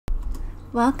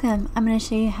Welcome! I'm going to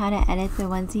show you how to edit the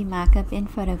Onesie Mockup in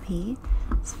Photopea.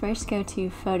 So first go to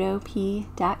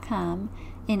photopea.com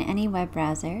in any web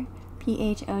browser,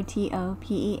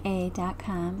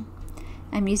 photopea.com.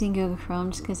 I'm using Google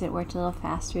Chrome just because it worked a little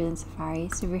faster than Safari,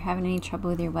 so if you're having any trouble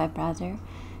with your web browser,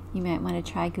 you might want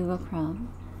to try Google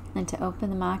Chrome. Then to open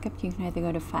the mockup, you can either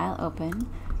go to File Open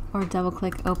or double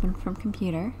click Open from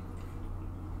Computer.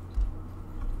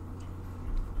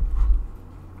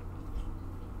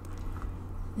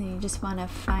 Then you just want to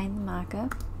find the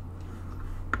mockup.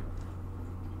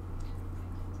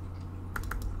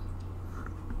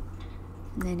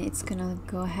 And then it's going to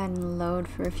go ahead and load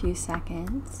for a few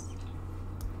seconds.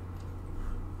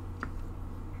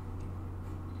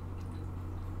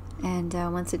 And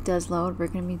once it does load, we're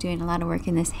going to be doing a lot of work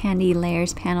in this handy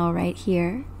layers panel right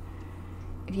here.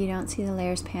 If you don't see the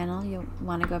layers panel, you'll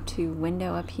want to go up to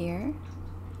Window up here.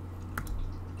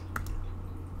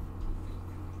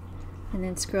 And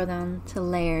then scroll down to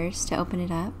Layers to open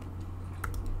it up.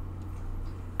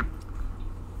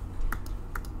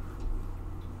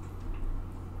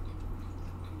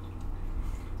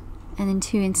 And then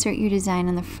to insert your design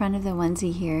on the front of the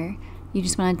onesie here, you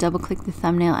just want to double click the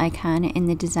thumbnail icon in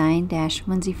the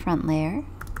Design-Onesie Front layer.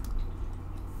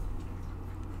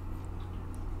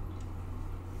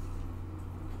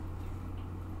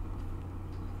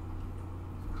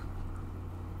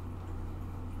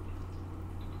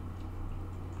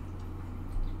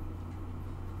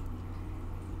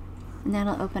 And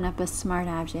that'll open up a smart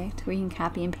object where you can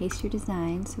copy and paste your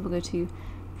design. So we'll go to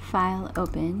File,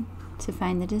 Open to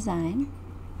find the design.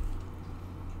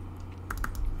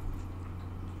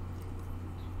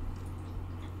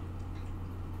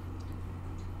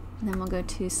 And then we'll go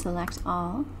to Select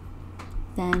All,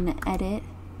 then Edit,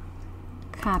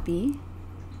 Copy.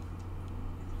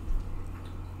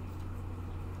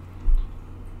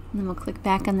 And then we'll click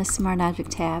back on the Smart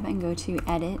Object tab and go to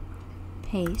Edit,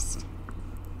 Paste.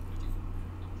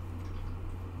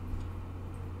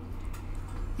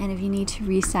 And if you need to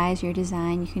resize your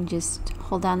design, you can just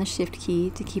hold down the Shift key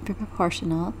to keep it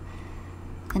proportional,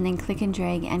 and then click and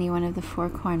drag any one of the four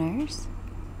corners.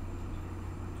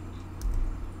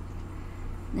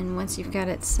 Then once you've got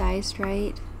it sized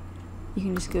right, you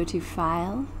can just go to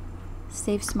File,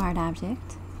 Save Smart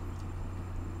Object.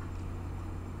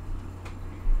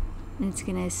 And it's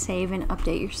going to save and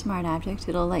update your smart object.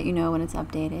 It'll let you know when it's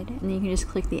updated. And then you can just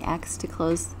click the X to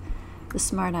close the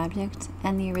smart object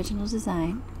and the original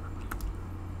design.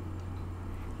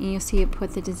 And you'll see it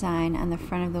put the design on the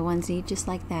front of the onesie just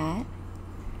like that.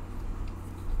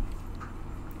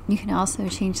 You can also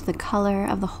change the color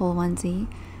of the whole onesie.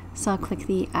 So I'll click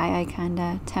the eye icon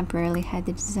to temporarily hide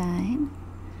the design.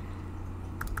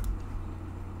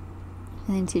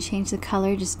 And then to change the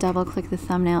color, just double click the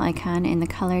thumbnail icon in the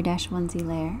Color-Onesie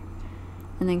layer.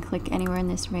 And then click anywhere in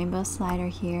this rainbow slider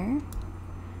here. And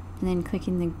then click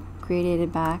in the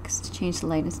gradated box to change the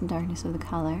lightness and darkness of the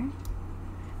color.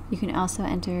 You can also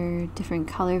enter different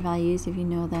color values if you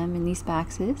know them in these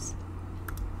boxes.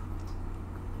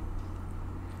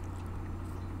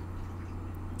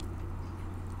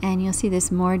 And you'll see this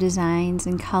More Designs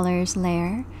and Colors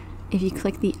layer. If you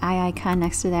click the eye icon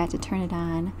next to that to turn it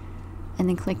on, and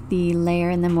then click the layer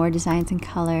in the More Designs and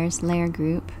Colors layer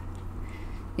group,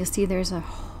 you'll see there's a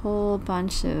whole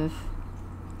bunch of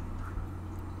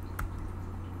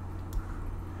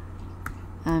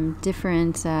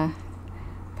different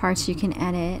parts you can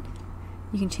edit.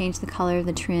 You can change the color of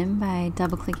the trim by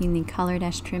double clicking the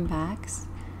Color-Trim box.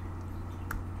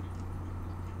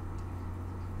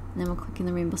 And then we'll click in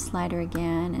the rainbow slider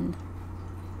again and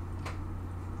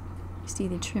see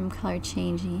the trim color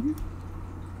changing.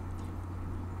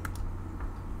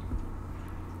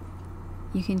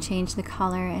 You can change the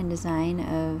color and design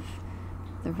of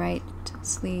the right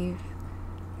sleeve,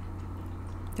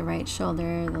 the right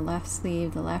shoulder, the left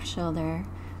sleeve, the left shoulder,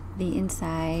 the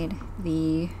inside,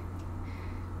 the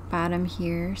bottom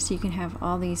here. So you can have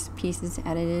all these pieces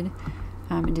edited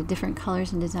into different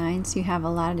colors and designs, so you have a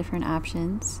lot of different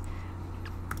options.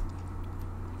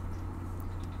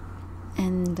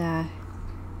 And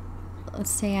let's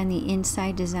say on the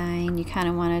inside design you kind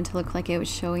of wanted to look like it was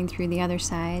showing through the other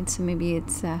side, so maybe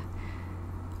it's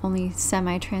only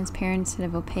semi-transparent instead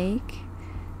of opaque.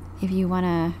 If you want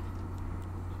to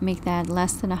make that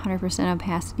less than 100%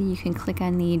 opacity, you can click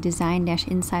on the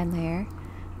Design-Inside layer,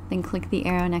 then click the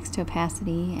arrow next to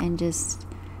opacity and just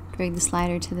drag the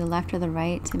slider to the left or the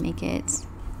right to make it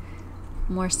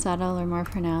more subtle or more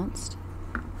pronounced.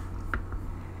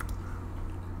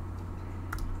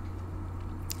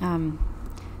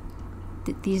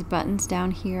 These buttons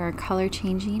down here are color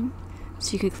changing,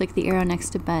 so you could click the arrow next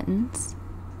to buttons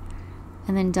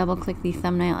and then double click the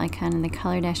thumbnail icon in the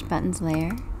color dash buttons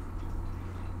layer.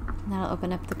 And that'll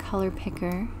open up the color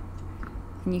picker,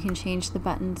 and you can change the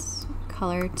buttons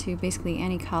color to basically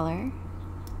any color.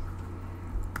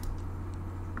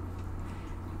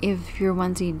 If your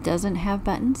onesie doesn't have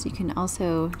buttons, you can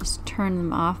also just turn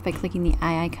them off by clicking the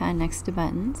eye icon next to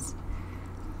buttons.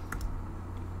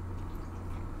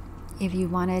 If you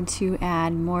wanted to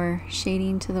add more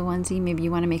shading to the onesie, maybe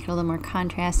you want to make it a little more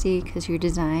contrasty because your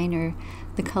design or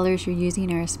the colors you're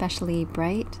using are especially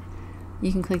bright,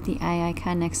 you can click the eye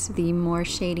icon next to the more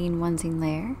shading onesie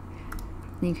layer.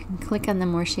 And you can click on the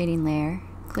more shading layer,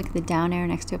 click the down arrow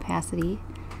next to opacity,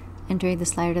 and drag the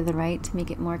slider to the right to make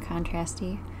it more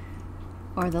contrasty,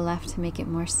 or the left to make it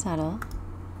more subtle.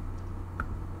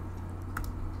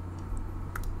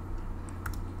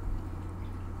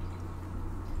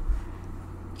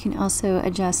 You can also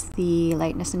adjust the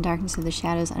lightness and darkness of the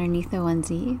shadows underneath the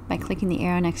onesie by clicking the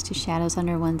arrow next to shadows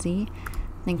under onesie,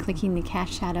 then clicking the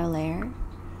cast shadow layer,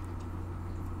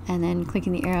 and then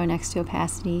clicking the arrow next to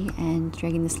opacity and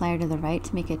dragging the slider to the right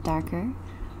to make it darker,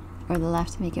 or the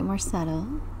left to make it more subtle.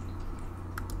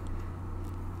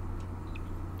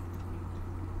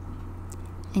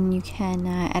 And you can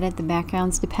edit the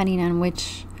backgrounds depending on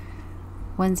which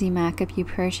onesie mockup you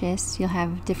purchase. You'll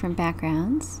have different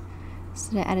backgrounds.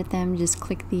 So to edit them, just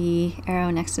click the arrow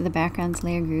next to the backgrounds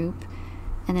layer group,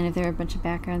 and then if there are a bunch of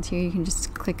backgrounds here, you can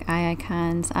just click eye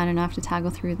icons on and off to toggle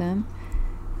through them.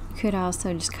 You could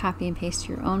also just copy and paste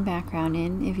your own background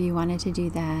in if you wanted to do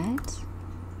that.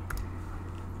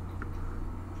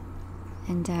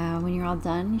 And when you're all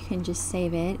done, you can just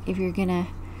save it. If you're gonna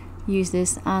use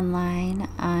this online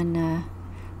on a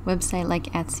website like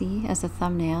Etsy as a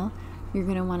thumbnail, you're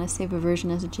gonna want to save a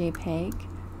version as a JPEG.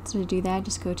 So to do that,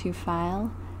 just go to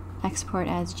File, Export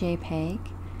as JPEG,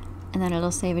 and then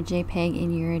it'll save a JPEG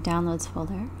in your Downloads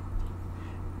folder.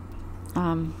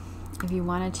 If you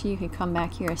wanted to, you could come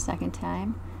back here a second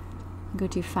time, go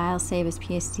to File, Save as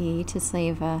PSD to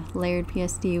save a layered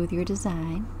PSD with your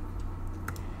design.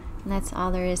 And that's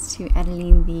all there is to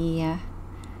editing the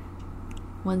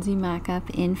onesie mockup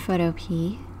in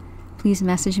Photopea. Please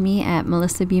message me at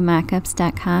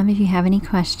melissabmockups.com if you have any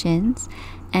questions.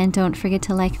 And don't forget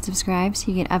to like and subscribe so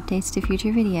you get updates to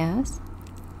future videos.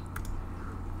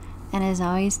 And as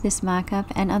always, this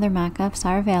mockup and other mockups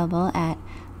are available at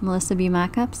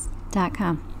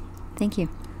melissabmockups.com. Thank you.